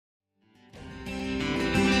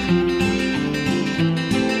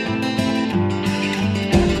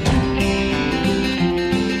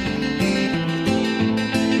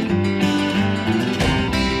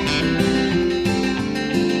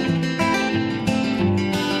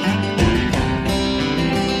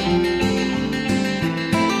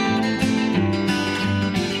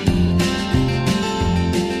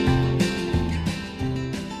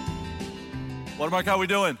Watermark, how we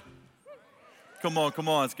doing? Come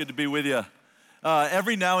on. It's good to be with you.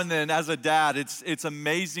 Every now and then, as a dad, it's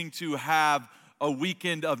amazing to have a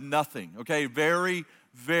weekend of nothing, okay? Very,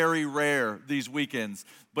 very rare, these weekends.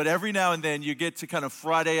 But every now and then, you get to kind of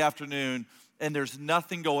Friday afternoon, and there's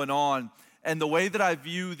nothing going on. And the way that I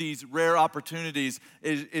view these rare opportunities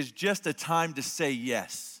is just a time to say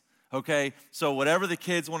yes, okay? So whatever the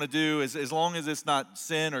kids want to do, as long as it's not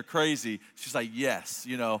sin or crazy, she's like, yes,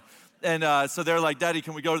 you know. And so they're like, Daddy,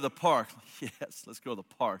 can we go to the park? Yes, let's go to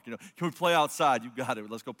the park. You know, can we play outside? You got it.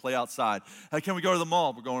 Let's go play outside. Can we go to the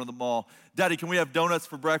mall? We're going to the mall. Daddy, can we have donuts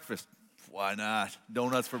for breakfast? Why not?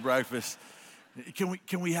 Donuts for breakfast.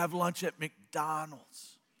 Can we have lunch at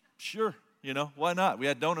McDonald's? Sure. You know, why not? We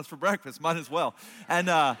had donuts for breakfast. Might as well. And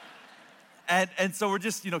so we're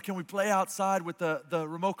just, you know, can we play outside with the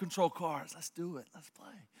remote control cars? Let's do it. Let's play.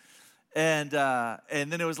 And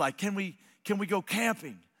then it was like, can we go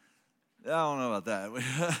camping? I don't know about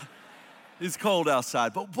that. It's cold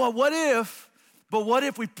outside. But what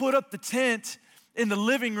if we put up the tent in the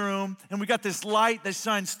living room and we got this light that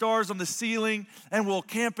shines stars on the ceiling and we'll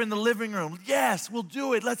camp in the living room? Yes, we'll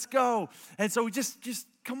do it. Let's go. And so we just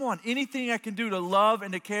come on, anything I can do to love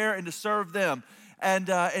and to care and to serve them. And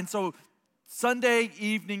so Sunday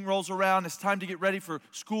evening rolls around. It's time to get ready for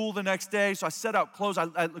school the next day. So I set out clothes.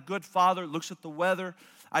 A good father looks at the weather.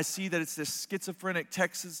 I see that it's this schizophrenic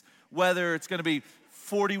Texas weather. It's going to be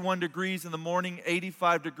 41 degrees in the morning,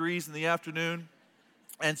 85 degrees in the afternoon.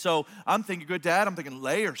 And so I'm thinking, good dad, I'm thinking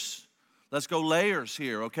layers. Let's go layers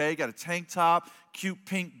here, okay? Got a tank top, cute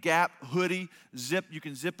pink Gap hoodie, zip. You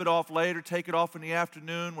can zip it off later, take it off in the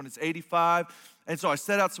afternoon when it's 85. And so I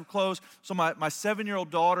set out some clothes. So my 7-year-old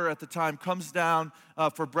daughter at the time comes down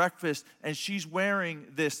for breakfast, and she's wearing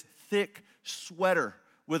this thick sweater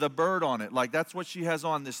with a bird on it. Like, that's what she has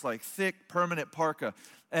on, this like thick permanent parka.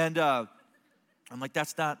 And I'm like,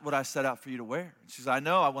 that's not what I set out for you to wear. And she's like, I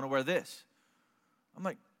know, I want to wear this. I'm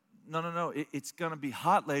like, no, it's going to be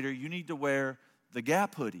hot later. You need to wear the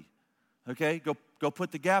Gap hoodie, okay? Go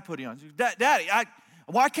put the Gap hoodie on. Daddy,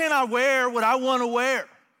 why can't I wear what I want to wear?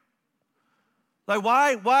 Like,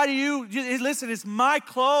 why do you, listen, it's my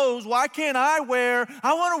clothes. Why can't I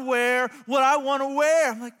want to wear what I want to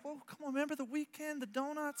wear. I'm like, well, come on, remember the weekend, the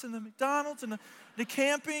donuts and the McDonald's and the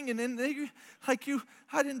camping, and then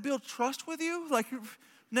I didn't build trust with you? Like,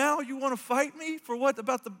 now you want to fight me for what,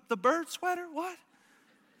 about the bird sweater? What?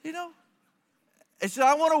 You know? It said,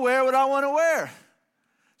 I want to wear what I want to wear. It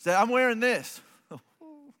said, I'm wearing this.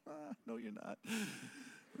 No, you're not.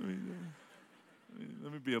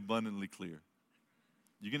 Let me be abundantly clear.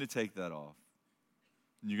 You're going to take that off,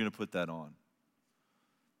 and you're going to put that on.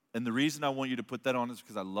 And the reason I want you to put that on is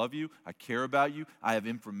because I love you, I care about you, I have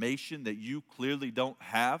information that you clearly don't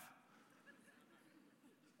have,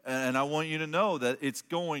 and I want you to know that it's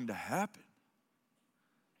going to happen.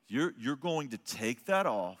 You're going to take that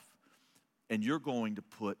off, and you're going to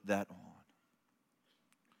put that on.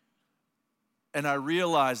 And I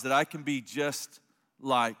realize that I can be just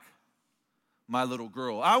like my little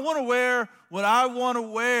girl. I want to wear what I want to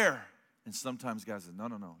wear. And sometimes guys say,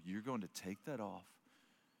 no, you're going to take that off,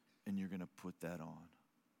 and you're going to put that on.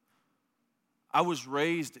 I was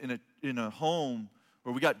raised in a home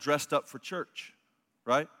where we got dressed up for church,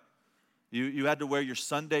 right? You had to wear your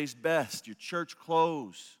Sunday's best, your church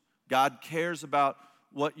clothes. God cares about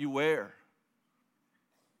what you wear.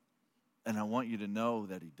 And I want you to know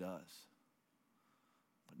that He does.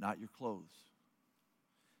 But not your clothes.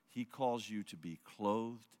 He calls you to be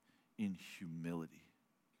clothed in humility.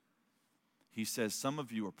 He says, some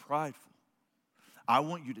of you are prideful. I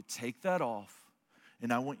want you to take that off,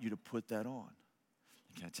 and I want you to put that on.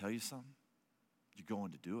 Can I tell you something? You're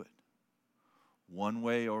going to do it. One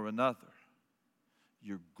way or another.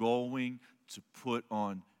 You're going to put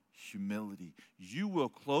on humility. You will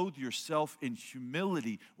clothe yourself in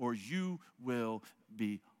humility, or you will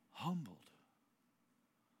be humbled.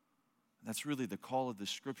 And that's really the call of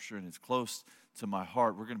this scripture, and it's close to my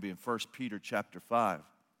heart. We're going to be in 1 Peter chapter 5.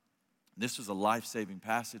 This was a life-saving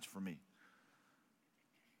passage for me.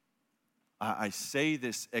 I say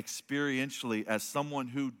this experientially as someone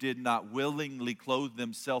who did not willingly clothe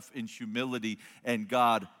themselves in humility, and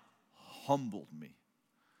God humbled me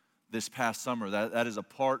this past summer. That is a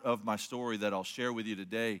part of my story that I'll share with you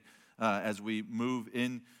today as we move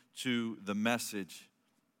into the message.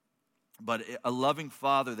 But a loving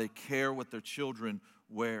father, they care what their children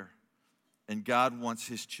wear. And God wants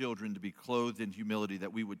His children to be clothed in humility,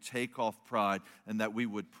 that we would take off pride and that we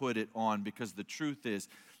would put it on. Because the truth is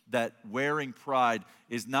that wearing pride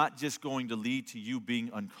is not just going to lead to you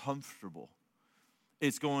being uncomfortable.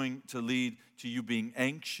 It's going to lead to you being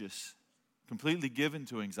anxious completely given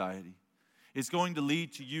to anxiety. It's going to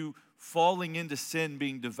lead to you falling into sin,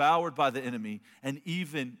 being devoured by the enemy, and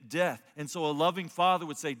even death. And so a loving father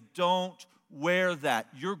would say, don't wear that.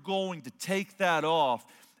 You're going to take that off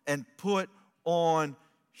and put on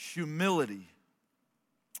humility.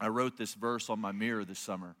 I wrote this verse on my mirror this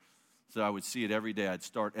summer so I would see it every day. I'd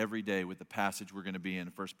start every day with the passage we're going to be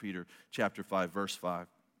in 1 Peter chapter 5, verse 5.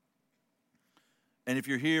 And if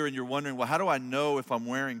you're here and you're wondering, well, how do I know if I'm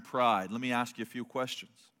wearing pride? Let me ask you a few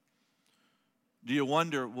questions. Do you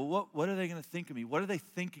wonder, well, what are they going to think of me? What are they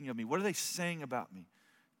thinking of me? What are they saying about me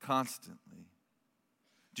constantly?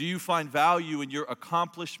 Do you find value in your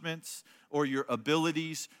accomplishments or your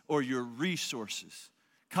abilities or your resources?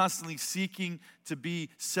 Constantly seeking to be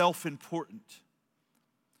self-important?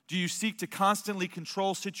 Do you seek to constantly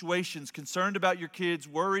control situations, concerned about your kids,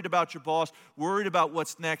 worried about your boss, worried about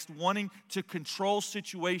what's next, wanting to control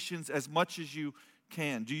situations as much as you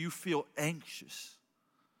can? Do you feel anxious?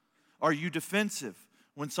 Are you defensive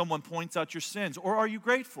when someone points out your sins? Or are you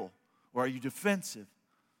grateful? Or are you defensive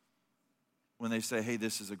when they say, hey,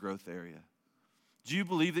 this is a growth area? Do you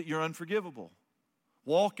believe that you're unforgivable?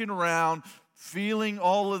 Walking around feeling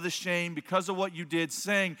all of the shame because of what you did,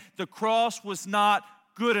 saying the cross was not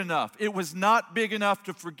good enough. It was not big enough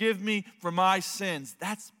to forgive me for my sins.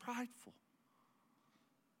 That's prideful.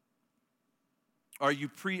 Are you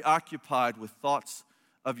preoccupied with thoughts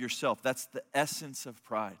of yourself? That's the essence of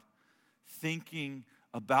pride. Thinking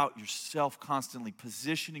about yourself constantly,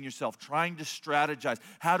 positioning yourself, trying to strategize.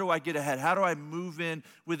 How do I get ahead? How do I move in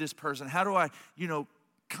with this person? How do I,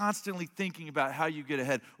 constantly thinking about how you get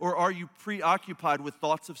ahead? Or are you preoccupied with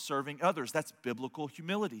thoughts of serving others? That's biblical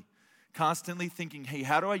humility. Constantly thinking, hey,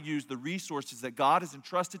 how do I use the resources that God has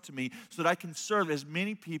entrusted to me so that I can serve as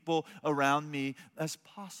many people around me as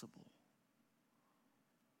possible?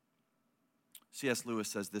 C.S. Lewis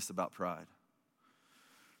says this about pride.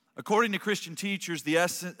 According to Christian teachers, the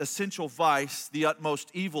essential vice, the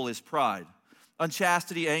utmost evil, is pride.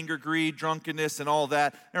 Unchastity, anger, greed, drunkenness, and all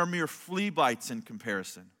that are mere flea bites in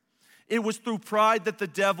comparison. It was through pride that the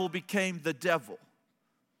devil became the devil.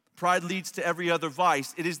 Pride leads to every other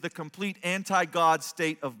vice. It is the complete anti-God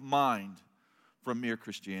state of mind from mere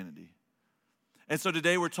Christianity. And so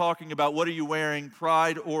today we're talking about, what are you wearing,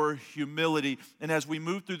 pride or humility? And as we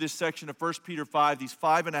move through this section of 1 Peter 5, these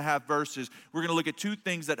 5.5 verses, we're going to look at two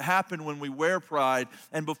things that happen when we wear pride.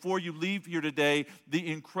 And before you leave here today, the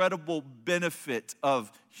incredible benefit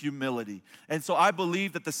of humility. And so I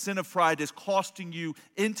believe that the sin of pride is costing you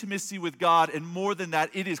intimacy with God, and more than that,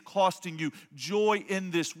 it is costing you joy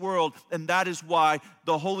in this world. And that is why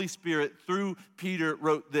the Holy Spirit, through Peter,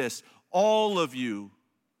 wrote this: all of you,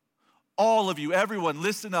 everyone,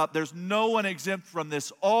 listen up. There's no one exempt from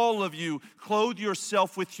this. All of you, clothe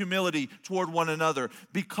yourself with humility toward one another,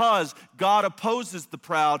 because God opposes the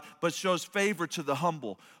proud but shows favor to the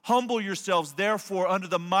humble. Humble yourselves, therefore, under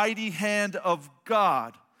the mighty hand of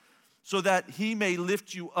God, so that he may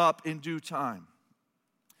lift you up in due time.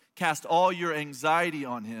 Cast all your anxiety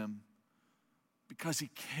on him, because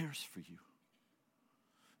he cares for you.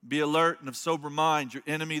 Be alert and of sober mind. Your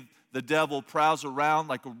enemy, the devil, prowls around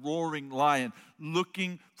like a roaring lion,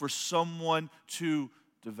 looking for someone to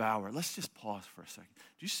devour. Let's just pause for a second.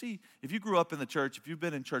 Do you see, if you grew up in the church, if you've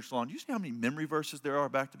been in church long, do you see how many memory verses there are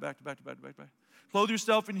back to back to back to back to back to back? Clothe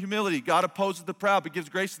yourself in humility. God opposes the proud, but gives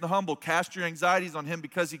grace to the humble. Cast your anxieties on him,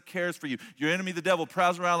 because he cares for you. Your enemy, the devil,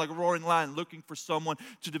 prowls around like a roaring lion, looking for someone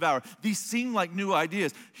to devour. These seem like new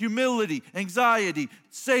ideas. Humility, anxiety,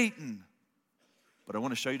 Satan. But I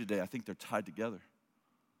want to show you today, I think they're tied together.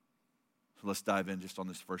 So let's dive in just on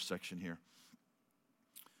this first section here.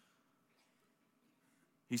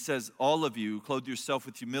 He says, all of you, clothe yourself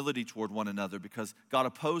with humility toward one another, because God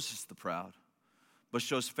opposes the proud, but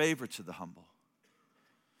shows favor to the humble.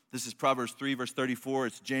 This is Proverbs 3, verse 34.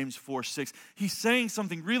 It's James 4, 6. He's saying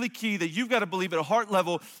something really key that you've got to believe at a heart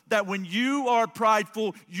level, that when you are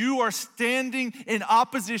prideful, you are standing in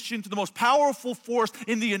opposition to the most powerful force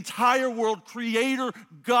in the entire world, Creator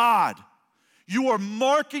God. You are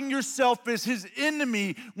marking yourself as his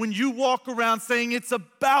enemy when you walk around saying it's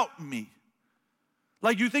about me.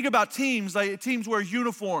 Like you think about teams, like teams wear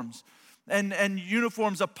uniforms, and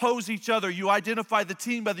uniforms oppose each other. You identify the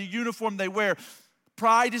team by the uniform they wear.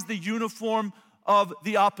 Pride is the uniform of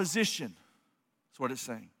the opposition. That's what it's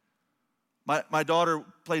saying. My daughter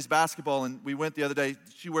plays basketball, and we went the other day.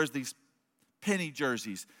 She wears these penny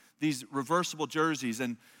jerseys, these reversible jerseys,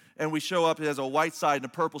 and we show up. It has a white side and a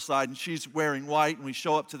purple side, and she's wearing white, and we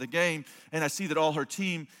show up to the game, and I see that all her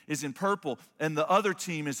team is in purple, and the other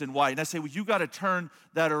team is in white. And I say, well, you got to turn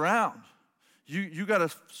that around. You got to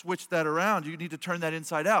switch that around. You need to turn that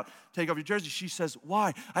inside out. Take off your jersey. She says,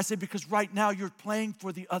 why? I said, because right now you're playing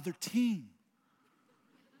for the other team.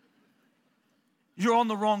 You're on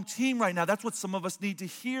the wrong team right now. That's what some of us need to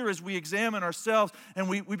hear as we examine ourselves and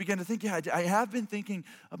we begin to think, yeah, I have been thinking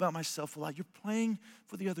about myself a lot. You're playing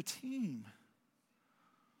for the other team.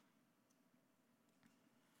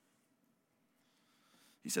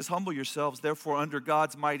 He says, humble yourselves, therefore, under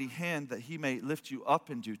God's mighty hand, that he may lift you up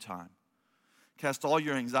in due time. Cast all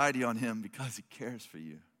your anxiety on him because he cares for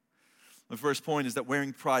you. The first point is that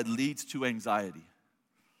wearing pride leads to anxiety.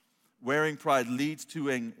 Wearing pride leads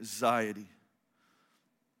to anxiety.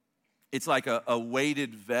 It's like a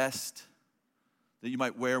weighted vest that you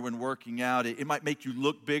might wear when working out. It might make you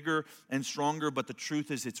look bigger and stronger, but the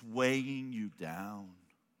truth is it's weighing you down.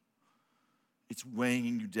 It's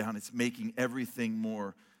weighing you down. It's making everything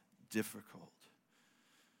more difficult.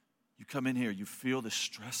 You come in here, you feel the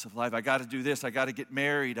stress of life. I got to do this. I got to get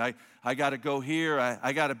married. I got to go here.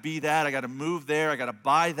 I got to be that. I got to move there. I got to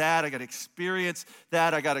buy that. I got to experience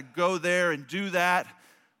that. I got to go there and do that.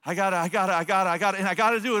 I got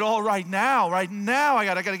to do it all right now. Right now, I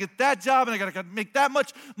got to get that job, and I got to make that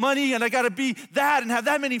much money, and I got to be that and have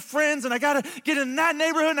that many friends, and I got to get in that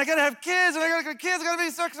neighborhood, and I got to have kids, and I got to get kids. I got to be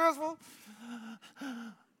successful.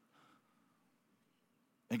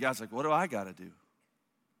 And God's like, what do I got to do?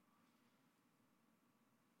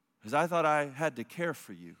 Because I thought I had to care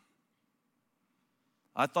for you.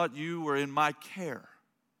 I thought you were in my care.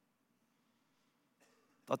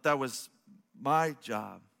 Thought that was my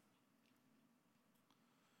job.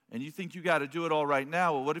 And you think you got to do it all right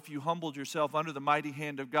now. Well, what if you humbled yourself under the mighty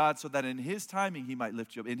hand of God so that in his timing he might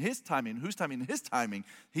lift you up? In his timing, whose timing? In his timing,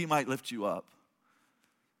 he might lift you up.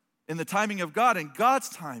 In the timing of God, in God's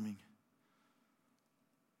timing.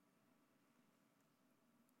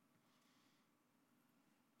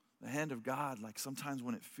 The hand of God, like sometimes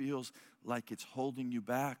when it feels like it's holding you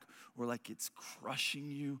back or like it's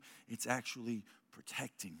crushing you, it's actually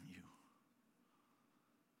protecting you.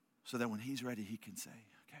 So that when he's ready, he can say,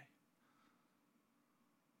 okay,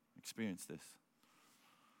 experience this.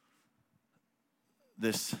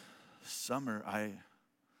 This summer, I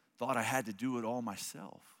thought I had to do it all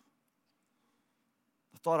myself.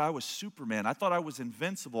 I thought I was Superman. I thought I was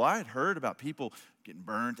invincible. I had heard about people getting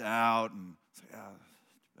burnt out and say,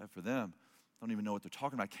 bad for them. Don't even know what they're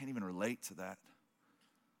talking about. I can't even relate to that.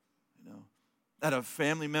 You know, that a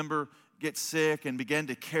family member get sick and began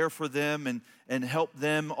to care for them and help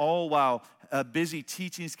them, all while a busy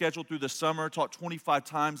teaching schedule through the summer, taught 25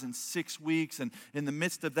 times in 6 weeks, and in the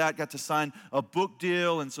midst of that got to sign a book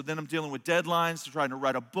deal, and so then I'm dealing with deadlines to trying to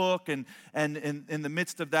write a book, and in the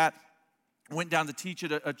midst of that, went down to teach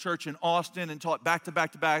at a church in Austin and taught back to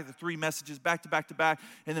back to back, the 3 messages back to back to back.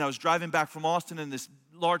 And then I was driving back from Austin, and this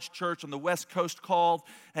large church on the West Coast called,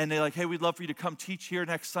 and they're like, hey, we'd love for you to come teach here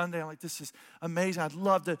next Sunday. I'm like, this is amazing. I'd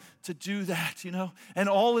love to do that, you know. And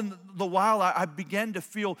all in the while, I began to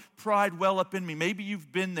feel pride well up in me. Maybe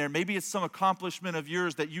you've been there. Maybe it's some accomplishment of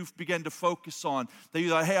yours that you've begun to focus on. That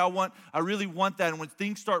you're like, hey, I really want that. And when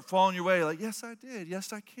things start falling your way, you're like, yes, I did.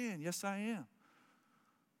 Yes, I can. Yes, I am.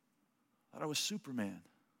 I thought I was Superman.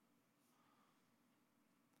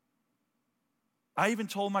 I even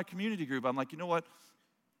told my community group, I'm like, you know what?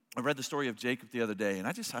 I read the story of Jacob the other day, and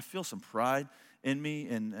I feel some pride in me.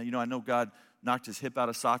 And, you know, I know God knocked his hip out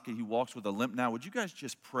of socket. He walks with a limp now. Would you guys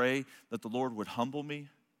just pray that the Lord would humble me?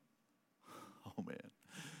 Oh, man.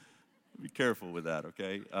 Be careful with that,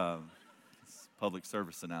 okay? It's a public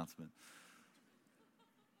service announcement.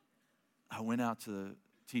 I went out to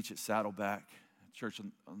teach at Saddleback Church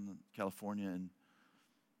in California, and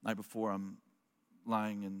the night before I'm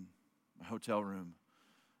lying in my hotel room,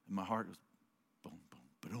 and my heart was boom, boom,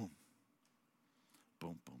 ba-doom,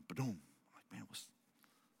 boom, boom, ba-doom. I'm like, man,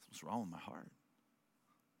 what's wrong with my heart?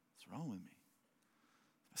 What's wrong with me?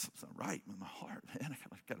 Something's not right with my heart, man.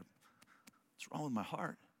 What's wrong with my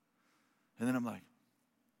heart? And then I'm like,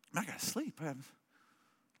 man, I gotta sleep. I have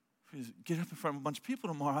to get up in front of a bunch of people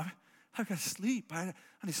tomorrow. I've got to sleep. I need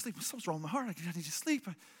to sleep. Something's wrong with my heart. I need to sleep.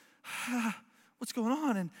 What's going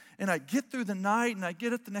on? And I get through the night, and I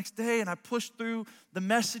get up the next day, and I push through the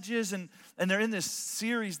messages, and they're in this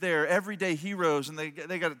series there, Everyday Heroes, and they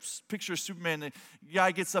got a picture of Superman. The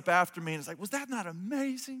guy gets up after me, and it's like, was that not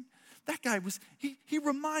amazing? That guy he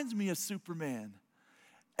reminds me of Superman.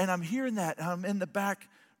 And I'm hearing that, and I'm in the back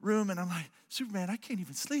room, and I'm like, Superman, I can't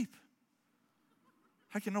even sleep.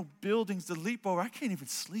 I can know buildings to leap over. I can't even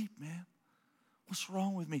sleep, man. What's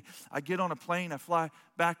wrong with me? I get on a plane. I fly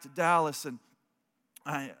back to Dallas, and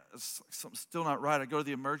something's still not right. I go to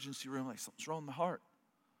the emergency room, like something's wrong with my heart.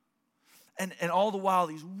 And all the while,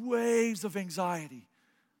 these waves of anxiety,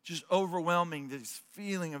 just overwhelming, this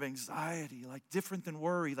feeling of anxiety, like different than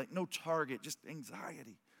worry, like no target, just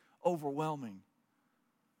anxiety, overwhelming.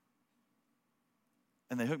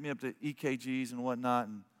 And they hooked me up to EKGs and whatnot,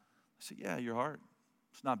 and I said, yeah, your heart,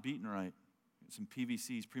 it's not beating right. Some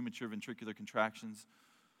PVCs, premature ventricular contractions.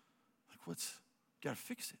 Like, you gotta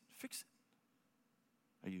fix it.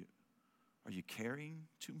 Are you carrying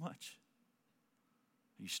too much?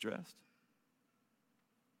 Are you stressed?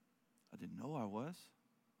 I didn't know I was.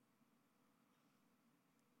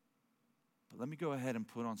 But let me go ahead and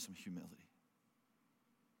put on some humility.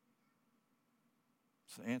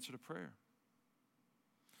 It's the answer to prayer.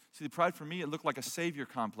 See, the pride for me, it looked like a savior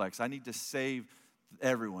complex. I need to save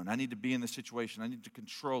everyone. I need to be in the situation. I need to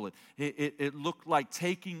control it. It looked like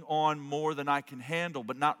taking on more than I can handle,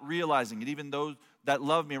 but not realizing it. Even those that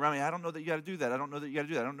love me around me, I don't know that you got to do that. I don't know that you got to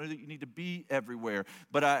do that. I don't know that you need to be everywhere.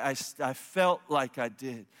 But I felt like I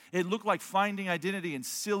did. It looked like finding identity in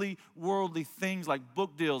silly, worldly things like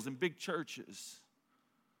book deals and big churches.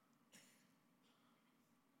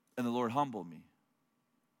 And the Lord humbled me.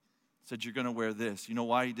 Said, you're going to wear this. You know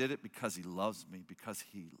why he did it? Because he loves me. Because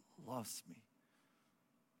he loves me.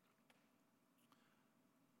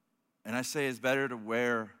 And I say it's better to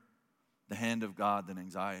wear the hand of God than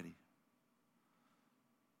anxiety.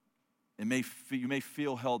 You may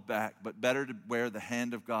feel held back, but better to wear the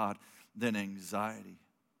hand of God than anxiety.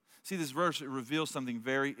 See, this verse, it reveals something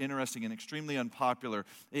very interesting and extremely unpopular.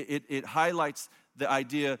 It highlights the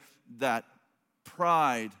idea that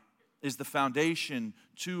pride is the foundation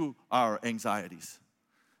to our anxieties.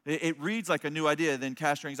 It reads like a new idea, then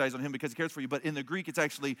cast your anxieties on him because he cares for you. But in the Greek, it's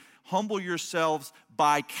actually humble yourselves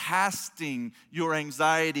by casting your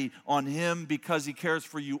anxiety on him because he cares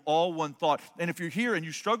for you, all one thought. And if you're here and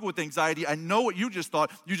you struggle with anxiety, I know what you just thought.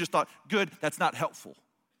 You just thought, good, that's not helpful.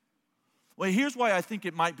 Well, here's why I think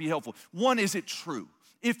it might be helpful. One, is it true?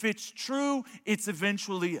 If it's true, it's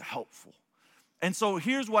eventually helpful. And so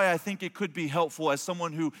here's why I think it could be helpful as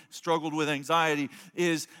someone who struggled with anxiety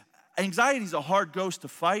is anxiety is a hard ghost to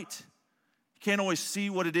fight. You can't always see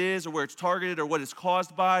what it is or where it's targeted or what it's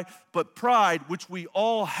caused by. But pride, which we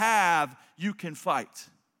all have, you can fight.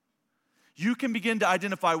 You can begin to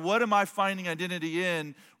identify, what am I finding identity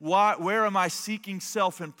in? Where am I seeking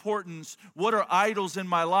self-importance? What are idols in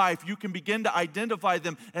my life? You can begin to identify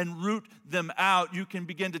them and root them out. You can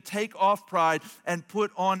begin to take off pride and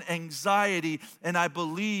put on anxiety, and I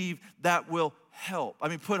believe that will help.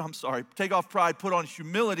 Take off pride, put on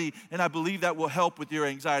humility, and I believe that will help with your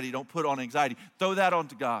anxiety. Don't put on anxiety. Throw that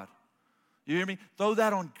onto God. You hear me? Throw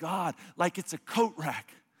that on God like it's a coat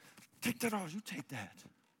rack. Take that off. You take that.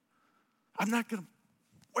 I'm not going to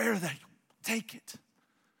wear that. Take it.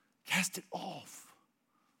 Cast it off.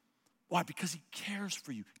 Why? Because he cares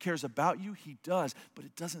for you. Cares about you. He does. But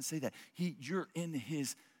it doesn't say that. You're in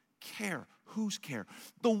his care. Whose care?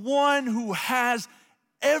 The one who has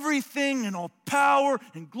everything and all power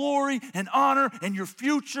and glory and honor, and your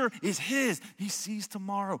future is his. He sees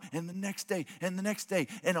tomorrow and the next day and the next day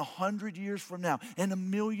and 100 years from now and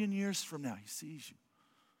 1,000,000 years from now. He sees you.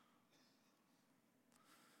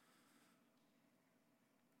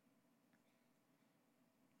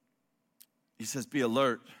 He says, be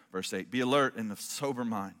alert, verse 8. Be alert and of sober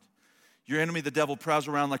mind. Your enemy, the devil, prowls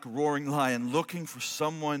around like a roaring lion looking for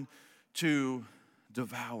someone to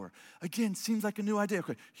devour. Again, seems like a new idea.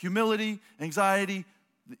 Okay, humility, anxiety,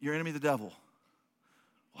 your enemy, the devil.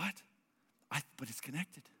 What? But it's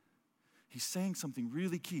connected. He's saying something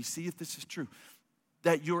really key. See if this is true.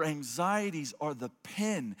 That your anxieties are the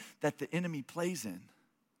pen that the enemy plays in.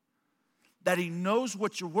 That he knows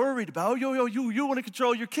what you're worried about. Oh, you want to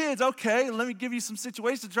control your kids. Okay, let me give you some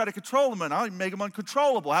situations to try to control them, and I'll make them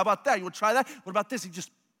uncontrollable. How about that? You want to try that? What about this? He's just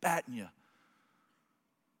batting you.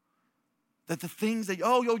 That the things that,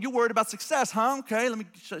 you're worried about success, huh? Okay, let me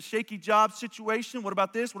shaky job situation. What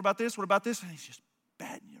about this? What about this? What about this? And he's just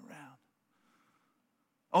batting you around.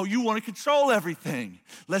 Oh, you want to control everything.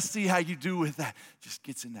 Let's see how you do with that. Just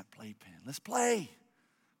gets in that playpen. Let's play.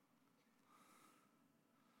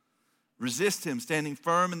 Resist him, standing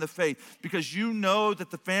firm in the faith, because you know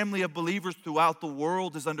that the family of believers throughout the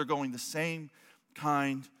world is undergoing the same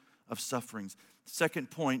kind of sufferings.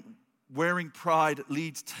 Second point, wearing pride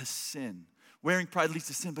leads to sin. Wearing pride leads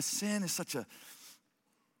to sin, but sin is such a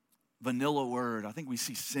vanilla word. I think we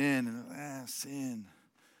see sin and sin.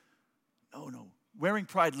 No. Wearing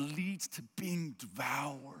pride leads to being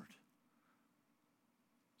devoured.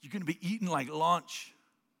 You're going to be eaten like lunch.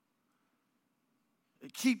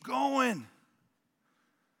 Keep going.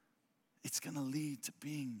 It's going to lead to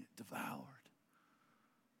being devoured.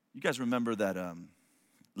 You guys remember that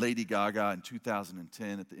Lady Gaga in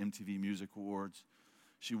 2010 at the MTV Music Awards.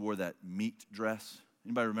 She wore that meat dress.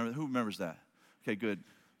 Anybody remember? Who remembers that? Okay, good.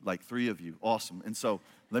 Like 3 of you. Awesome. And so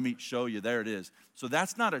let me show you. There it is. So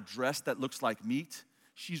that's not a dress that looks like meat.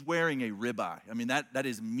 She's wearing a ribeye. I mean, that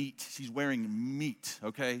is meat. She's wearing meat,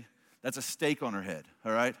 okay? That's a steak on her head,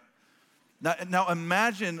 all right? Now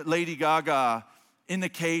imagine Lady Gaga in the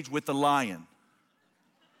cage with the lion.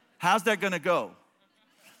 How's that going to go?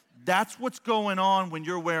 That's what's going on when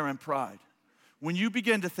you're wearing pride. When you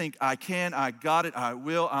begin to think, I can, I got it, I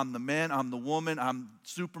will, I'm the man, I'm the woman, I'm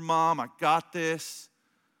super mom, I got this.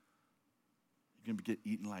 You're going to get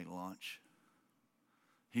eaten like lunch.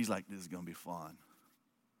 He's like, this is going to be fun.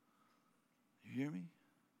 You hear me?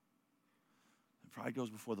 And pride goes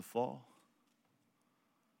before the fall.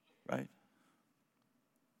 Right?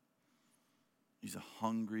 He's a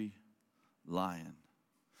hungry lion.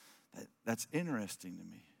 That's interesting to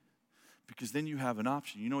me. Because then you have an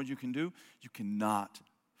option. You know what you can do? You cannot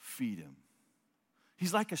feed him.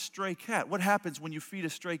 He's like a stray cat. What happens when you feed a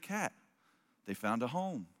stray cat? They found a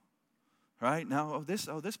home. Right? Now,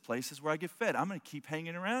 this place is where I get fed. I'm going to keep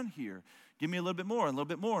hanging around here. Give me a little bit more, and a little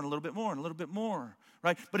bit more, and a little bit more, and a little bit more.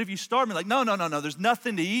 Right? But if you starve me, like, no, there's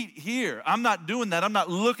nothing to eat here. I'm not doing that. I'm not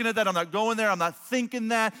looking at that. I'm not going there. I'm not thinking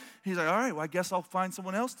that. He's like, all right, well, I guess I'll find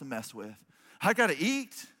someone else to mess with. I got to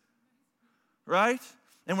eat. Right?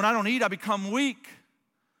 And when I don't eat, I become weak.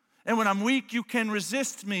 And when I'm weak, you can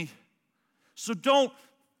resist me. So don't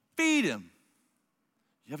feed him.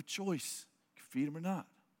 You have a choice. You can feed him or not.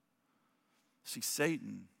 See,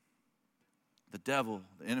 Satan, the devil,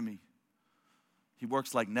 the enemy, he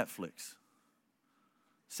works like Netflix.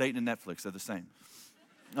 Satan and Netflix, they're the same.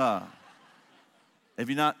 If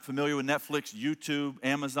you're not familiar with Netflix, YouTube,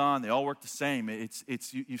 Amazon, they all work the same.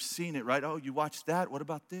 You've seen it, right? Oh, you watched that? What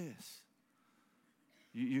about this?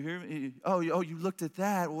 You hear me? Oh, you looked at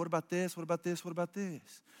that. Well, what about this? What about this? What about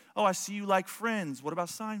this? Oh, I see you like Friends. What about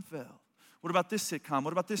Seinfeld? What about this sitcom?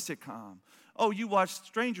 What about this sitcom? Oh, you watched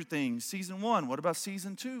Stranger Things, season 1. What about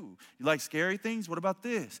season 2? You like scary things? What about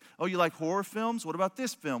this? Oh, you like horror films? What about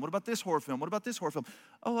this film? What about this horror film? What about this horror film?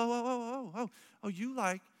 Oh, you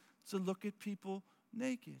like to look at people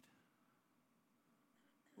naked.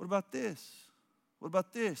 What about this? What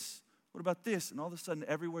about this? What about this? And all of a sudden,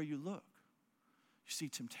 everywhere you look, you see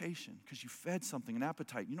temptation because you fed something, an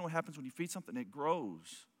appetite. You know what happens when you feed something? It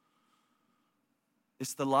grows.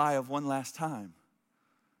 It's the lie of one last time.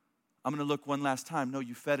 I'm going to look one last time. No,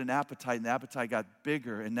 you fed an appetite, and the appetite got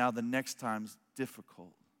bigger, and now the next time's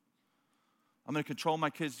difficult. I'm going to control my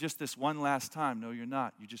kids just this one last time. No, you're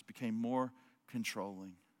not. You just became more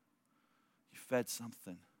controlling. You fed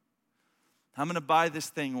something. I'm going to buy this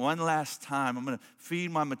thing one last time. I'm going to feed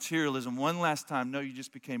my materialism one last time. No, you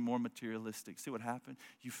just became more materialistic. See what happened?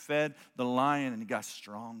 You fed the lion, and he got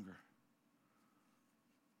stronger.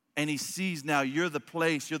 And he sees now you're the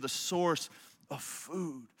place, you're the source of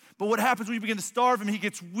food. But what happens when you begin to starve him? He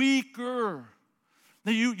gets weaker.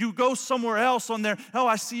 Then you go somewhere else on there. Oh,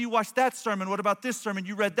 I see you watched that sermon. What about this sermon?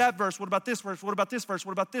 You read that verse. What about this verse? What about this verse?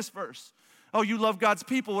 What about this verse? Oh, you love God's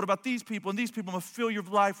people. What about these people? And these people must fill your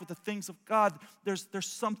life with the things of God. There's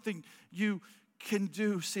something you can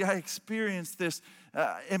do. See, I experienced this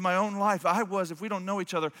in my own life. If we don't know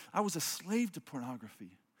each other, I was a slave to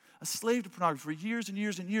pornography. A slave to pornography for years and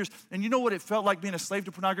years and years. And you know what it felt like being a slave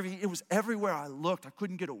to pornography? It was everywhere I looked. I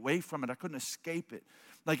couldn't get away from it. I couldn't escape it.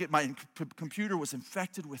 My computer was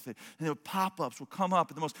infected with it. And the pop-ups would come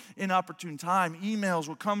up at the most inopportune time. Emails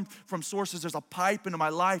would come from sources. There's a pipe into my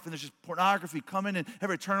life, and there's just pornography coming in.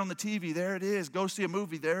 Every turn on the TV, there it is. Go see a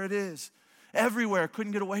movie, there it is. Everywhere,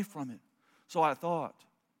 couldn't get away from it. So I thought.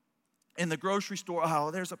 In the grocery store,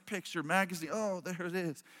 oh, there's a picture, magazine, oh, there it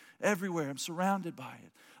is. Everywhere, I'm surrounded by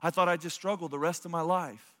it. I thought I'd just struggle the rest of my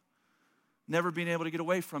life, never being able to get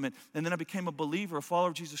away from it. And then I became a believer, a follower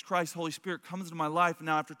of Jesus Christ. Holy Spirit comes into my life. And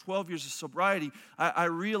now after 12 years of sobriety, I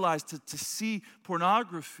realized to see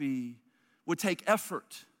pornography would take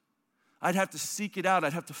effort. I'd have to seek it out.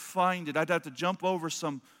 I'd have to find it. I'd have to jump over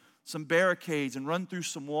some barricades and run through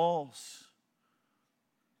some walls.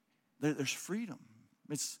 There's freedom.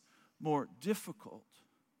 It's more difficult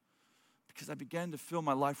because I began to fill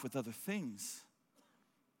my life with other things.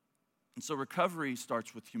 And so recovery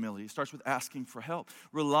starts with humility. It starts with asking for help,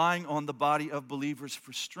 relying on the body of believers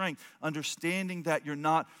for strength, understanding that you're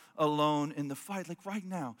not alone in the fight. Like right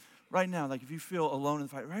now, like if you feel alone in the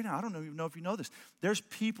fight, right now, I don't even know if you know this. There's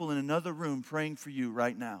people in another room praying for you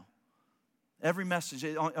right now. Every message,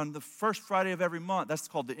 on the first Friday of every month, that's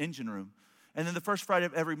called the engine room. And then the first Friday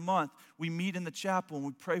of every month, we meet in the chapel and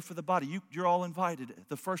we pray for the body. You're all invited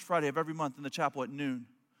the first Friday of every month in the chapel at noon.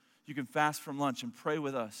 you can fast from lunch and pray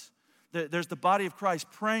with us. There's the body of Christ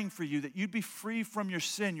praying for you that you'd be free from your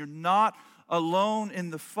sin. You're not alone in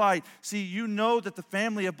the fight. See, you know that the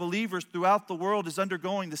family of believers throughout the world is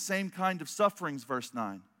undergoing the same kind of sufferings, verse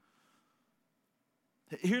 9.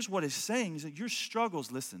 Here's what it's saying, is that your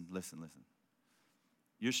struggles, listen.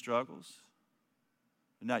 Your struggles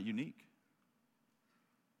are not unique.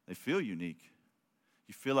 They feel unique.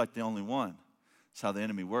 You feel like the only one. That's how the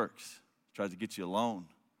enemy works. He tries to get you alone,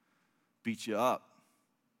 beat you up.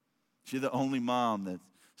 You're the only mom that's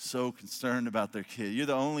so concerned about their kid. You're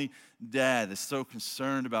the only dad that's so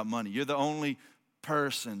concerned about money. You're the only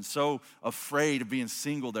person so afraid of being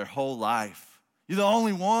single their whole life. You're the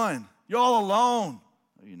only one. You're all alone.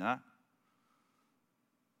 No, you're not.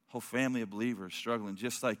 Whole family of believers struggling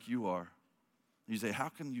just like you are. You say, how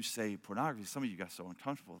can you say pornography? Some of you got so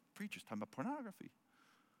uncomfortable. Preachers talking about pornography.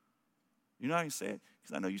 You know how you say it?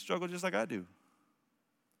 Because I know you struggle just like I do.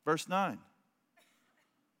 Verse 9.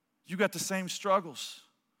 You got the same struggles.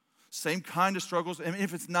 Same kind of struggles. And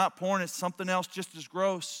if it's not porn, it's something else just as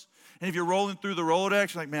gross. And if you're rolling through the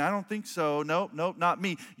Rolodex, you're like, man, I don't think so. Nope, not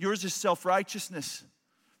me. Yours is self-righteousness.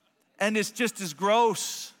 And it's just as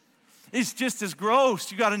gross. It's just as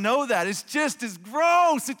gross. You got to know that. It's just as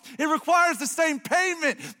gross. It requires the same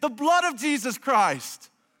payment, the blood of Jesus Christ.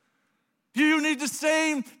 You need the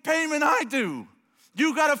same payment I do.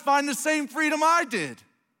 You got to find the same freedom I did.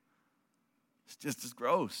 It's just as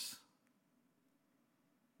gross.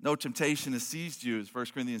 No temptation has seized you, as 1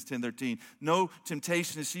 Corinthians 10:13. No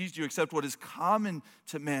temptation has seized you except what is common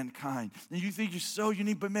to mankind. And you think you're so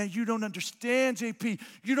unique, but man, you don't understand, JP.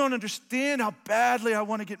 You don't understand how badly I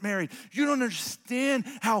want to get married. You don't understand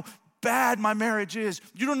how bad my marriage is.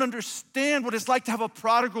 You don't understand what it's like to have a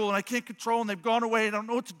prodigal and I can't control and they've gone away and I don't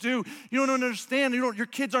know what to do. You don't understand. Your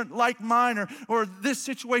kids aren't like mine or this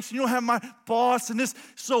situation. You don't have my boss and this is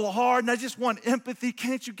so hard and I just want empathy.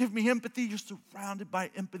 Can't you give me empathy? You're surrounded by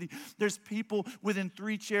empathy. There's people within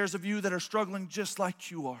 3 chairs of you that are struggling just like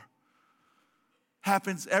you are.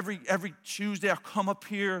 Happens every Tuesday. I come up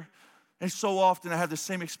here and so often I have the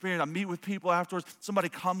same experience. I meet with people afterwards. Somebody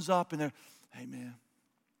comes up and they're, hey man,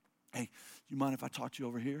 hey, you mind if I talk to you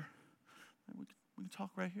over here? We can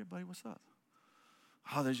talk right here, buddy. What's up?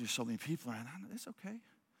 Oh, there's just so many people around. It's okay.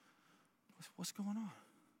 What's going on?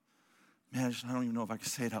 Man, I don't even know if I can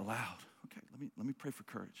say it out loud. Okay, let me pray for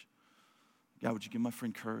courage. God, would you give my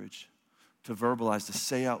friend courage to verbalize, to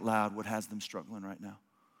say out loud what has them struggling right now?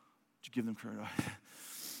 Would you give them courage?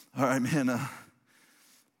 All right, man.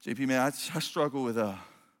 JP, man, I struggle with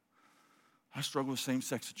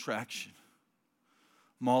same-sex attraction.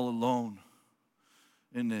 I'm all alone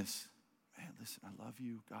in this. Man, listen, I love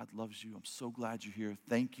you. God loves you. I'm so glad you're here.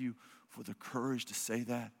 Thank you for the courage to say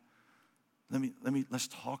that. Let's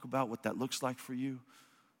talk about what that looks like for you.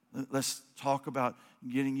 Let's talk about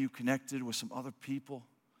getting you connected with some other people.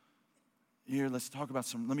 Here, let's talk about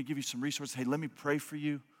let me give you some resources. Hey, let me pray for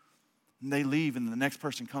you. And they leave, and the next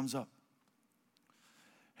person comes up.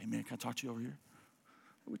 Hey, man, can I talk to you over here?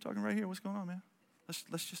 We're talking right here. What's going on, man?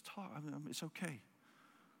 Let's just talk. It's okay.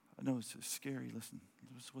 I know it's scary. Listen,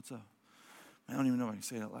 what's up? I don't even know if I can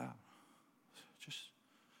say it out loud.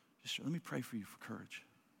 Just let me pray for you for courage.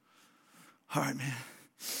 All right, man.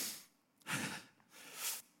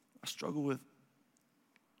 I struggle with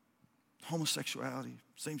homosexuality,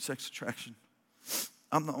 same-sex attraction.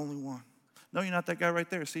 I'm the only one. No, you're not that guy right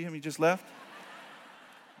there. See him? He just left.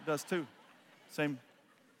 He does too. Same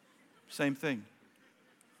thing.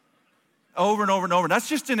 Over and over and over. That's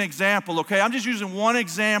just an example, okay? I'm just using one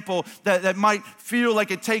example that might feel like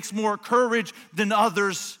it takes more courage than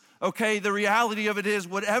others, okay? The reality of it is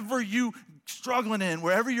whatever you struggling in,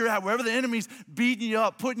 wherever you're at, wherever the enemy's beating you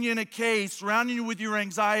up, putting you in a cage, surrounding you with your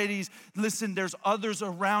anxieties, listen, there's others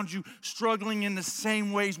around you struggling in the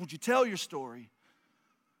same ways. Would you tell your story?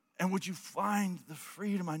 And would you find the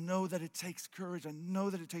freedom? I know that it takes courage. I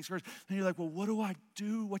know that it takes courage. And you're like, well, what do I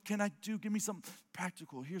do? What can I do? Give me something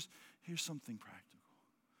practical. Here's something practical.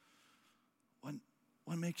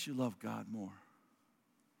 What makes you love God more?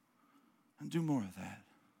 And do more of that.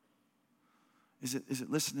 Is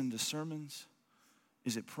it listening to sermons?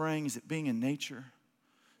 Is it praying? Is it being in nature?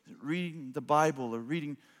 Is it reading the Bible or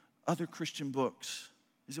reading other Christian books?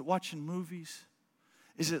 Is it watching movies?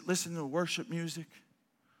 Is it listening to worship music?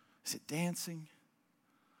 Is it dancing?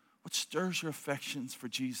 What stirs your affections for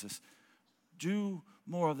Jesus? Do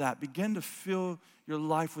more of that. Begin to fill your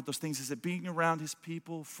life with those things. Is it being around his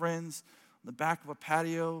people, friends, on the back of a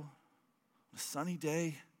patio, on a sunny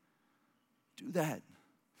day? Do that.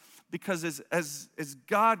 Because as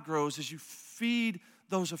God grows, as you feed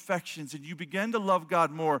those affections and you begin to love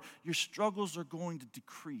God more, your struggles are going to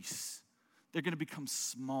decrease. They're going to become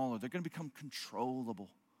smaller. They're going to become controllable.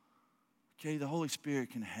 Okay, the Holy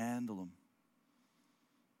Spirit can handle them.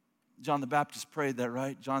 John the Baptist prayed that,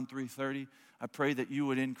 right? John 3:30. I pray that you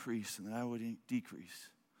would increase and that I would decrease.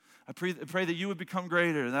 I pray that you would become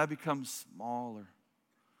greater and that I become smaller.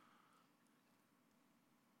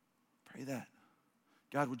 Pray that.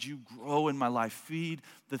 God, would you grow in my life? Feed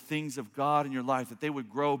the things of God in your life, that they would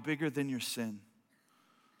grow bigger than your sin.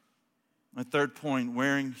 My third point,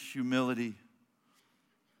 wearing humility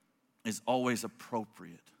is always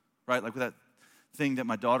appropriate, right? Like with that thing that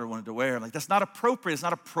my daughter wanted to wear. I'm like, that's not appropriate. It's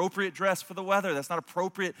not appropriate dress for the weather. That's not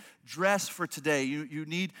appropriate dress for today. You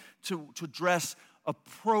need to dress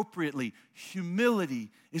appropriately.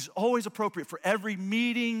 Humility is always appropriate for every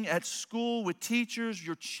meeting at school with teachers,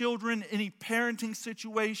 your children, any parenting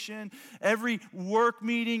situation, every work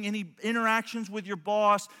meeting, any interactions with your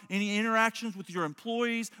boss, any interactions with your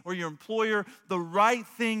employees or your employer. The right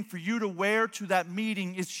thing for you to wear to that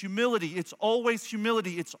meeting is humility. It's always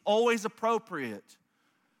humility. It's always appropriate.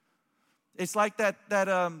 It's like that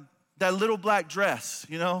little black dress,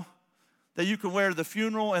 you know, that you can wear to the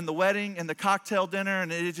funeral and the wedding and the cocktail dinner,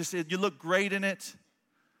 and you look great in it.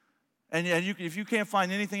 And if you can't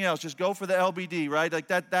find anything else, just go for the LBD, right? Like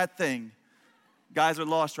that thing. Guys are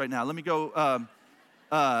lost right now. Let me go.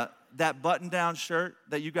 That button-down shirt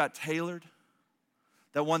that you got tailored,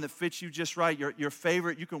 that one that fits you just right, your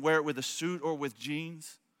favorite. You can wear it with a suit or with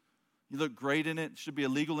jeans. You look great in it. It should be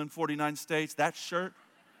illegal in 49 states. That shirt.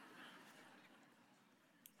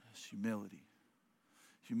 It's humility.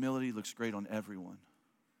 Humility looks great on everyone.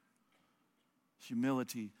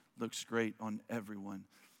 Humility looks great on everyone.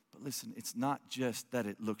 But listen, it's not just that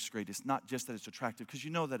it looks great. It's not just that it's attractive, because you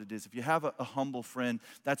know that it is. If you have a humble friend,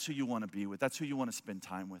 that's who you want to be with. That's who you want to spend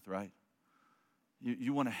time with, right?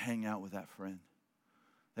 You want to hang out with that friend.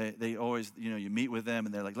 They always, you meet with them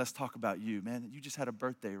and they're like, let's talk about you. Man, you just had a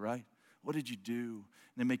birthday, right? What did you do?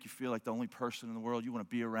 And they make you feel like the only person in the world. You want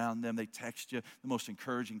to be around them. They text you the most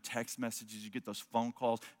encouraging text messages. You get those phone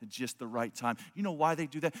calls at just the right time. You know why they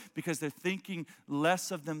do that? Because they're thinking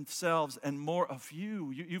less of themselves and more of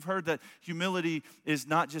you. You've heard that humility is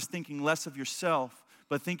not just thinking less of yourself,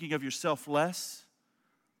 but thinking of yourself less.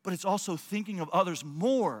 But it's also thinking of others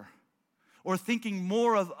more. Or thinking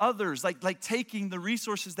more of others, like taking the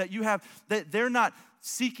resources that you have, that they're not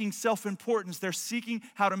seeking self-importance, they're seeking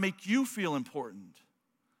how to make you feel important.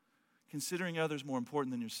 Considering others more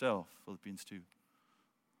important than yourself, Philippians 2.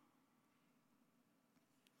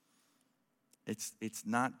 It's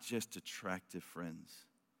not just attractive, friends.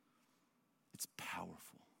 It's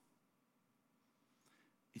powerful.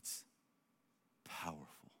 It's powerful.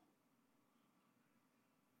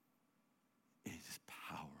 It is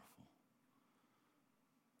powerful.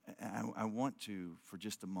 I want to, for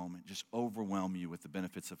just a moment, just overwhelm you with the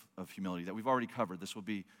benefits of humility that we've already covered. This will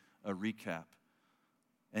be a recap.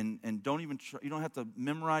 And don't even you don't have to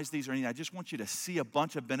memorize these or anything. I just want you to see a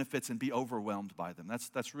bunch of benefits and be overwhelmed by them.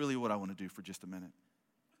 That's really what I want to do for just a minute.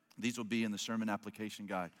 These will be in the sermon application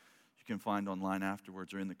guide you can find online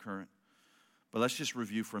afterwards or in the current. But let's just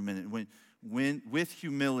review for a minute. When with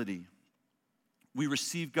humility, we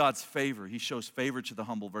receive God's favor. He shows favor to the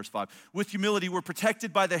humble, verse 5. With humility, we're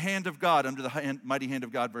protected by the hand of God, under the mighty hand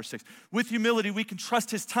of God, verse 6. With humility, we can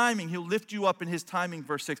trust His timing. He'll lift you up in His timing,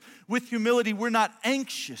 verse 6. With humility, we're not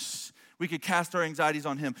anxious. We could cast our anxieties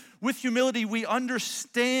on Him. With humility, we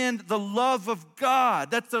understand the love of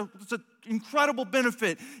God. That's an incredible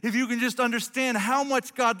benefit. If you can just understand how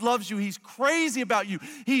much God loves you, He's crazy about you.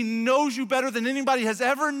 He knows you better than anybody has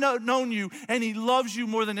ever known you, and He loves you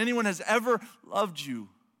more than anyone has ever loved you.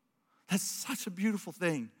 That's such a beautiful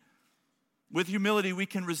thing. With humility, we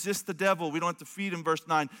can resist the devil. We don't have to feed him, verse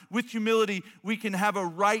 9. With humility, we can have a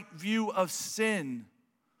right view of sin.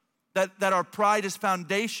 That our pride is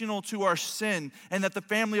foundational to our sin, and that the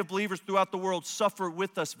family of believers throughout the world suffer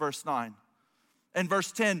with us, verse 9. And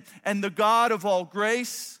verse 10, and the God of all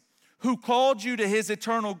grace, who called you to His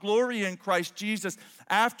eternal glory in Christ Jesus,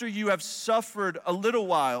 after you have suffered a little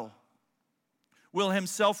while, will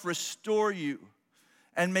Himself restore you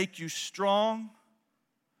and make you strong,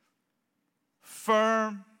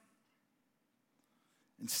 firm,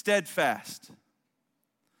 and steadfast.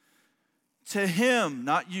 To Him,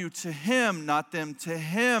 not you, to Him, not them, to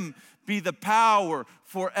Him be the power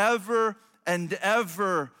forever and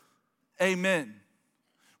ever. Amen.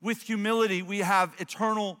 With humility, we have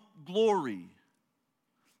eternal glory.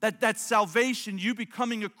 That salvation, you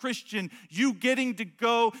becoming a Christian, you getting to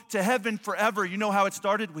go to heaven forever. You know how it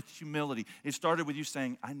started? With humility. It started with you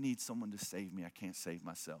saying, I need someone to save me. I can't save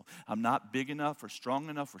myself. I'm not big enough or strong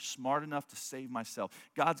enough or smart enough to save myself.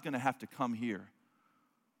 God's going to have to come here.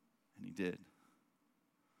 And he did.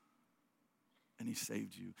 And he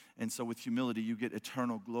saved you. And so with humility, you get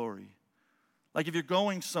eternal glory. Like if you're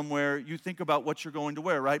going somewhere, you think about what you're going to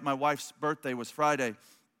wear, right? My wife's birthday was Friday.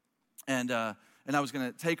 And I was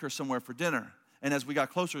going to take her somewhere for dinner. And as we got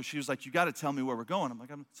closer, she was like, you got to tell me where we're going. I'm like,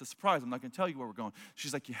 it's a surprise. I'm not going to tell you where we're going.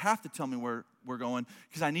 She's like, you have to tell me where we're going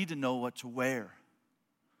because I need to know what to wear.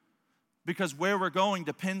 Because where we're going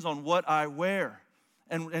depends on what I wear.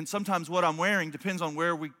 And sometimes what I'm wearing depends on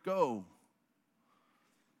where we go.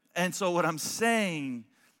 And so what I'm saying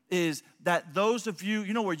is that those of you,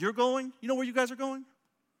 you know where you're going? You know where you guys are going?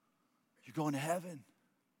 You're going to heaven.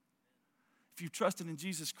 If you've trusted in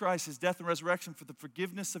Jesus Christ, his death and resurrection for the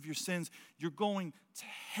forgiveness of your sins, you're going to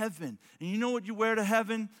heaven. And you know what you wear to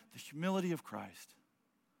heaven? The humility of Christ.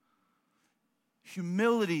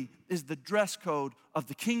 Humility is the dress code of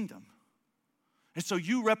the kingdom. And so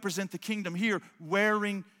you represent the kingdom here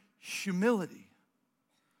wearing humility.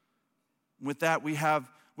 With that,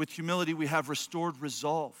 with humility, we have restored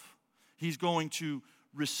resolve. He's going to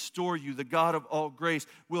restore you. The God of all grace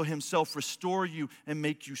will himself restore you and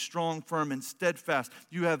make you strong, firm, and steadfast.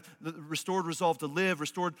 You have the restored resolve to live,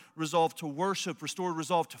 restored resolve to worship, restored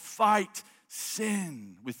resolve to fight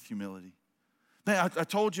sin with humility. Man, I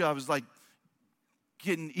told you I was like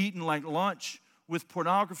eaten like lunch with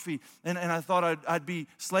pornography, and I thought I'd be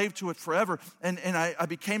slave to it forever. And I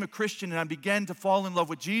became a Christian, and I began to fall in love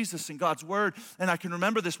with Jesus and God's Word. And I can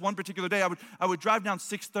remember this one particular day. I would drive down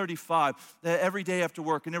 635 every day after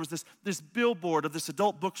work, and there was this billboard of this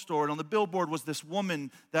adult bookstore, and on the billboard was this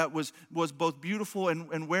woman that was both beautiful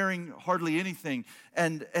and wearing hardly anything.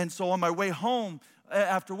 And so on my way home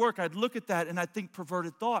after work, I'd look at that, and I'd think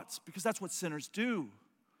perverted thoughts, because that's what sinners do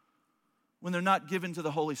when they're not given to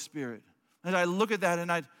the Holy Spirit. And I look at that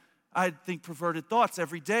and I'd think perverted thoughts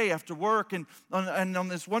every day after work. And on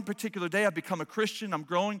this one particular day, I become a Christian. I'm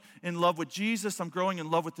growing in love with Jesus. I'm growing in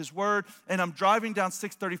love with his word. And I'm driving down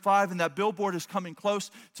 635, and that billboard is coming close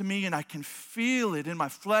to me, and I can feel it in my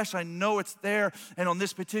flesh. I know it's there. And on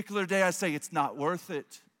this particular day, I say, it's not worth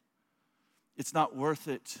it. It's not worth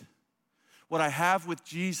it. What I have with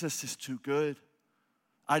Jesus is too good.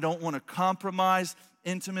 I don't want to compromise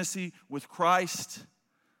intimacy with Christ.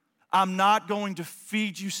 I'm not going to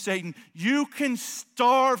feed you, Satan. You can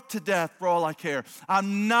starve to death for all I care.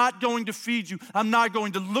 I'm not going to feed you. I'm not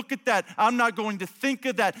going to look at that. I'm not going to think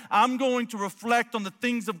of that. I'm going to reflect on the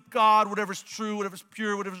things of God, whatever's true, whatever's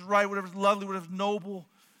pure, whatever's right, whatever's lovely, whatever's noble,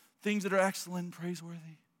 things that are excellent and praiseworthy.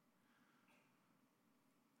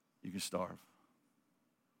 You can starve.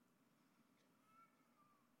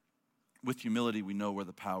 With humility, we know where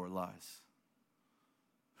the power lies.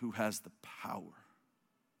 Who has the power?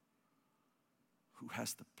 Who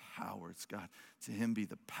has the power? It's God. To him be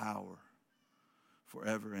the power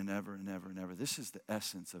forever and ever and ever and ever. This is the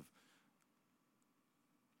essence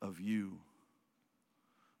of you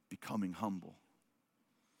becoming humble.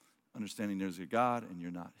 Understanding there's a God and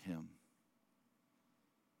you're not him.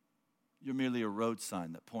 You're merely a road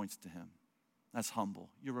sign that points to him. That's humble.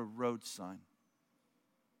 You're a road sign.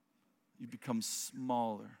 You become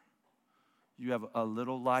smaller. You have a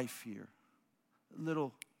little life here. A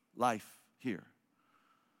little life here.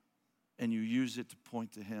 And you use it to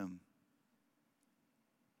point to him.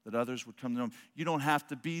 That others would come to know him. You don't have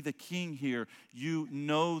to be the king here. You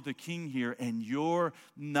know the king here, and you're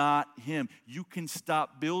not him. You can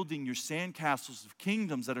stop building your sandcastles of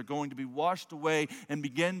kingdoms that are going to be washed away and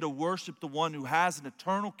begin to worship the one who has an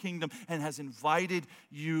eternal kingdom and has invited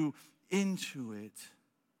you into it.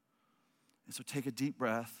 And so take a deep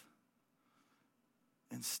breath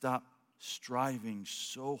and stop striving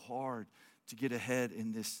so hard to get ahead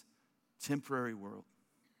in this temporary world.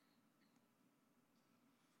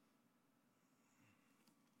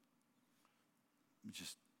 Let me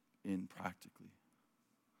just end practically.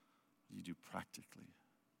 You do practically.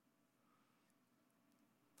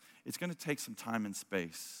 It's going to take some time and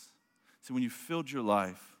space. See, when you filled your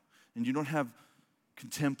life and you don't have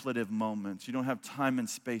contemplative moments, you don't have time and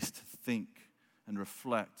space to think and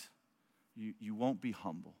reflect, you won't be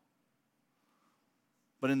humble.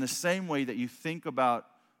 But in the same way that you think about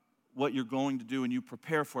what you're going to do and you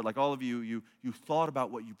prepare for it, like all of you thought about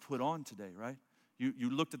what you put on today, right? You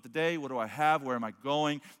looked at the day, what do I have, where am I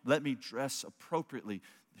going? Let me dress appropriately.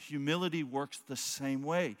 Humility works the same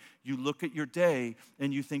way. You look at your day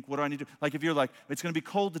and you think, what do I need to do? Like if you're like, it's going to be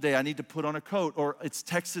cold today, I need to put on a coat. Or it's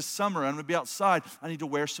Texas summer, I'm going to be outside, I need to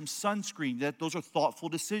wear some sunscreen. Those are thoughtful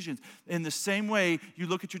decisions. In the same way, you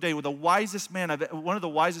look at your day with one of the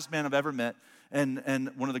wisest men I've ever met, and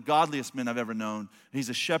one of the godliest men I've ever known. He's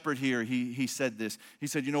a shepherd here. He said this. He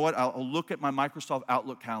said, you know what? I'll look at my Microsoft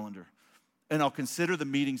Outlook calendar, and I'll consider the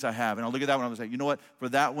meetings I have. And I'll look at that one and I'll say, you know what? For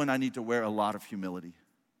that one, I need to wear a lot of humility.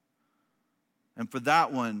 And for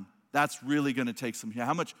that one, that's really going to take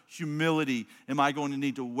how much humility am I going to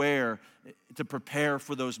need to wear to prepare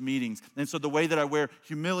for those meetings? And so the way that I wear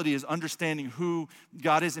humility is understanding who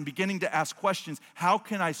God is and beginning to ask questions. How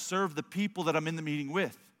can I serve the people that I'm in the meeting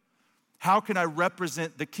with? How can I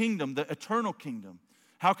represent the kingdom, the eternal kingdom?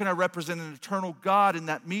 How can I represent an eternal God in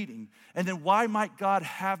that meeting? And then why might God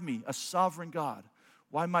have me, a sovereign God?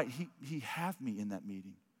 Why might he have me in that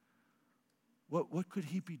meeting? What could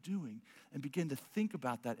he be doing? And begin to think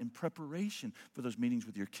about that in preparation for those meetings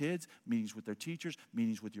with your kids, meetings with their teachers,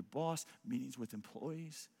 meetings with your boss, meetings with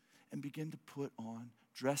employees. And begin to put on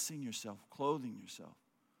dressing yourself, clothing yourself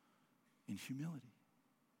in humility.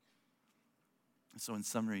 And so in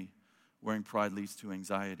summary, wearing pride leads to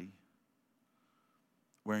anxiety.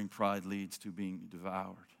 Wearing pride leads to being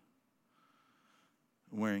devoured.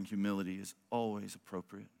 Wearing humility is always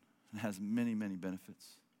appropriate and has many, many benefits.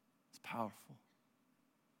 It's powerful.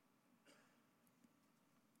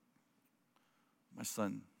 My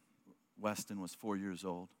son, Weston, was 4 years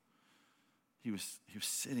old. He was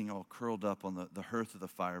sitting all curled up on the hearth of the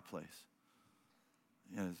fireplace.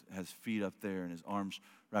 He has his feet up there and his arms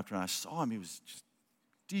wrapped around. I saw him. He was just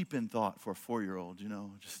deep in thought for a 4-year-old,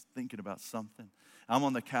 just thinking about something. I'm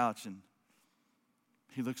on the couch, and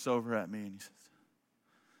he looks over at me, and he says,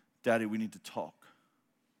 Daddy, we need to talk.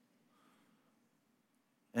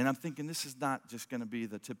 And I'm thinking, this is not just going to be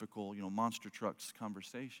the typical, monster trucks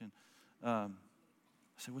conversation. I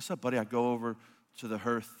said, what's up, buddy? I go over to the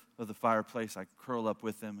hearth of the fireplace. I curl up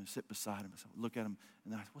with him and sit beside him. I look at him,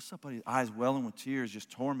 and I said, what's up, buddy? Eyes welling with tears, just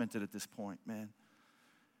tormented at this point, man.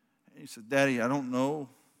 And he said, Daddy, I don't know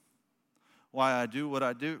why I do what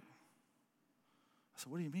I do. I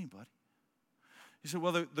said, what do you mean, buddy? He said,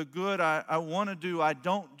 well, the good I want to do, I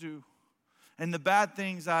don't do. And the bad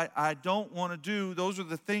things I don't want to do, those are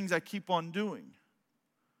the things I keep on doing.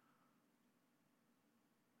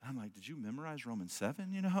 I'm like, did you memorize Romans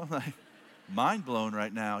 7? Like, mind blown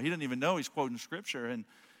right now. He doesn't even know he's quoting scripture.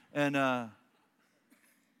 And I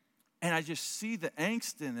just see the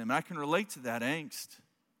angst in him. I can relate to that angst.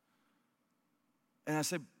 And I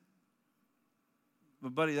said,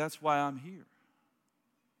 but buddy, that's why I'm here.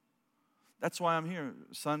 That's why I'm here.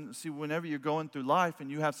 Son, see, whenever you're going through life and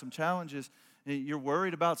you have some challenges, you're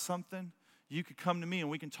worried about something, you could come to me and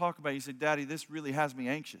we can talk about it. You say, Daddy, this really has me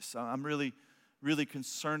anxious. I'm really, really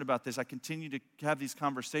concerned about this. I continue to have these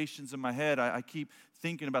conversations in my head. I keep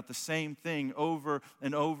thinking about the same thing over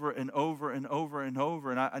and over and over and over and over,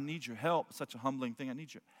 and I need your help. It's such a humbling thing. I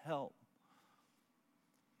need your help.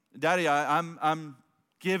 Daddy, I'm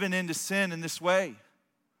giving into sin in this way.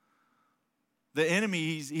 The enemy,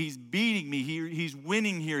 he's beating me. He's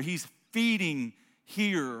winning here. He's feeding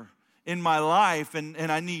here in my life, and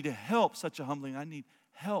I need help. Such a humbling, I need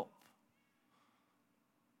help.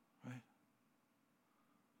 Right?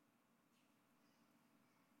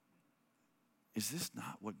 Is this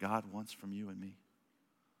not what God wants from you and me?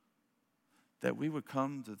 That we would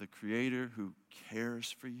come to the Creator who cares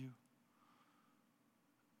for you.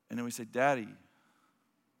 And then we say, Daddy,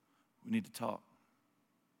 we need to talk.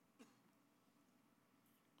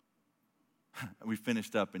 We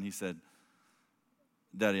finished up and he said,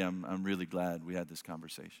 Daddy, I'm really glad we had this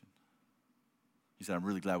conversation. He said, I'm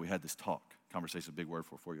really glad we had this talk. Conversation is a big word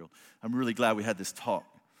for a 4-year-old. I'm really glad we had this talk.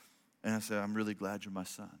 And I said, I'm really glad you're my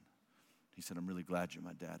son. He said, I'm really glad you're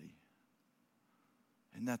my daddy.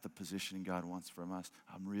 Isn't that the positioning God wants from us?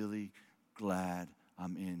 I'm really glad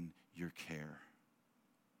I'm in your care.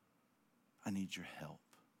 I need your help.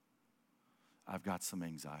 I've got some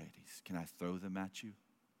anxieties. Can I throw them at you?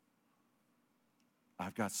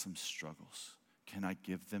 I've got some struggles. Can I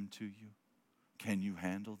give them to you? Can you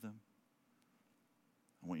handle them?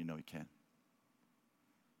 I want you to know he can.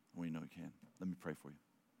 I want you to know he can. Let me pray for you.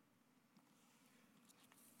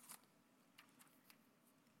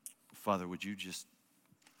 Father, would you just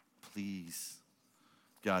please,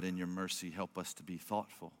 God, in your mercy, help us to be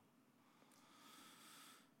thoughtful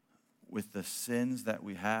with the sins that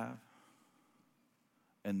we have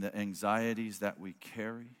and the anxieties that we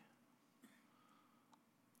carry.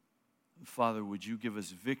 Father, would you give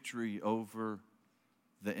us victory over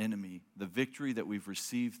the enemy, the victory that we've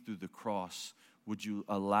received through the cross? would you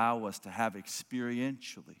allow us to have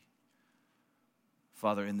experientially,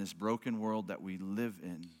 Father, in this broken world that we live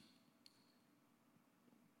in,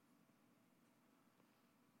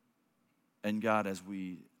 and God, as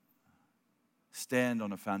we stand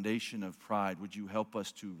on a foundation of pride, would you help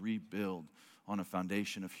us to rebuild on a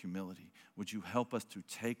foundation of humility? Would you help us to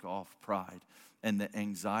take off pride and the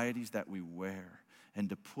anxieties that we wear and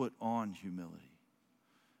to put on humility?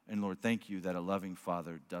 And Lord, thank you that a loving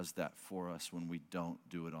Father does that for us when we don't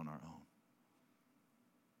do it on our own.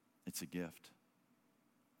 It's a gift.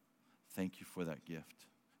 Thank you for that gift.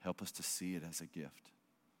 Help us to see it as a gift.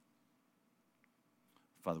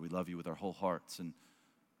 Father, we love you with our whole hearts, and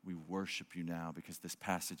we worship you now because this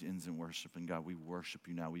passage ends in worship. And God, we worship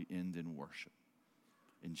you now. We end in worship.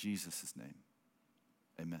 In Jesus' name,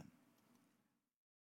 amen.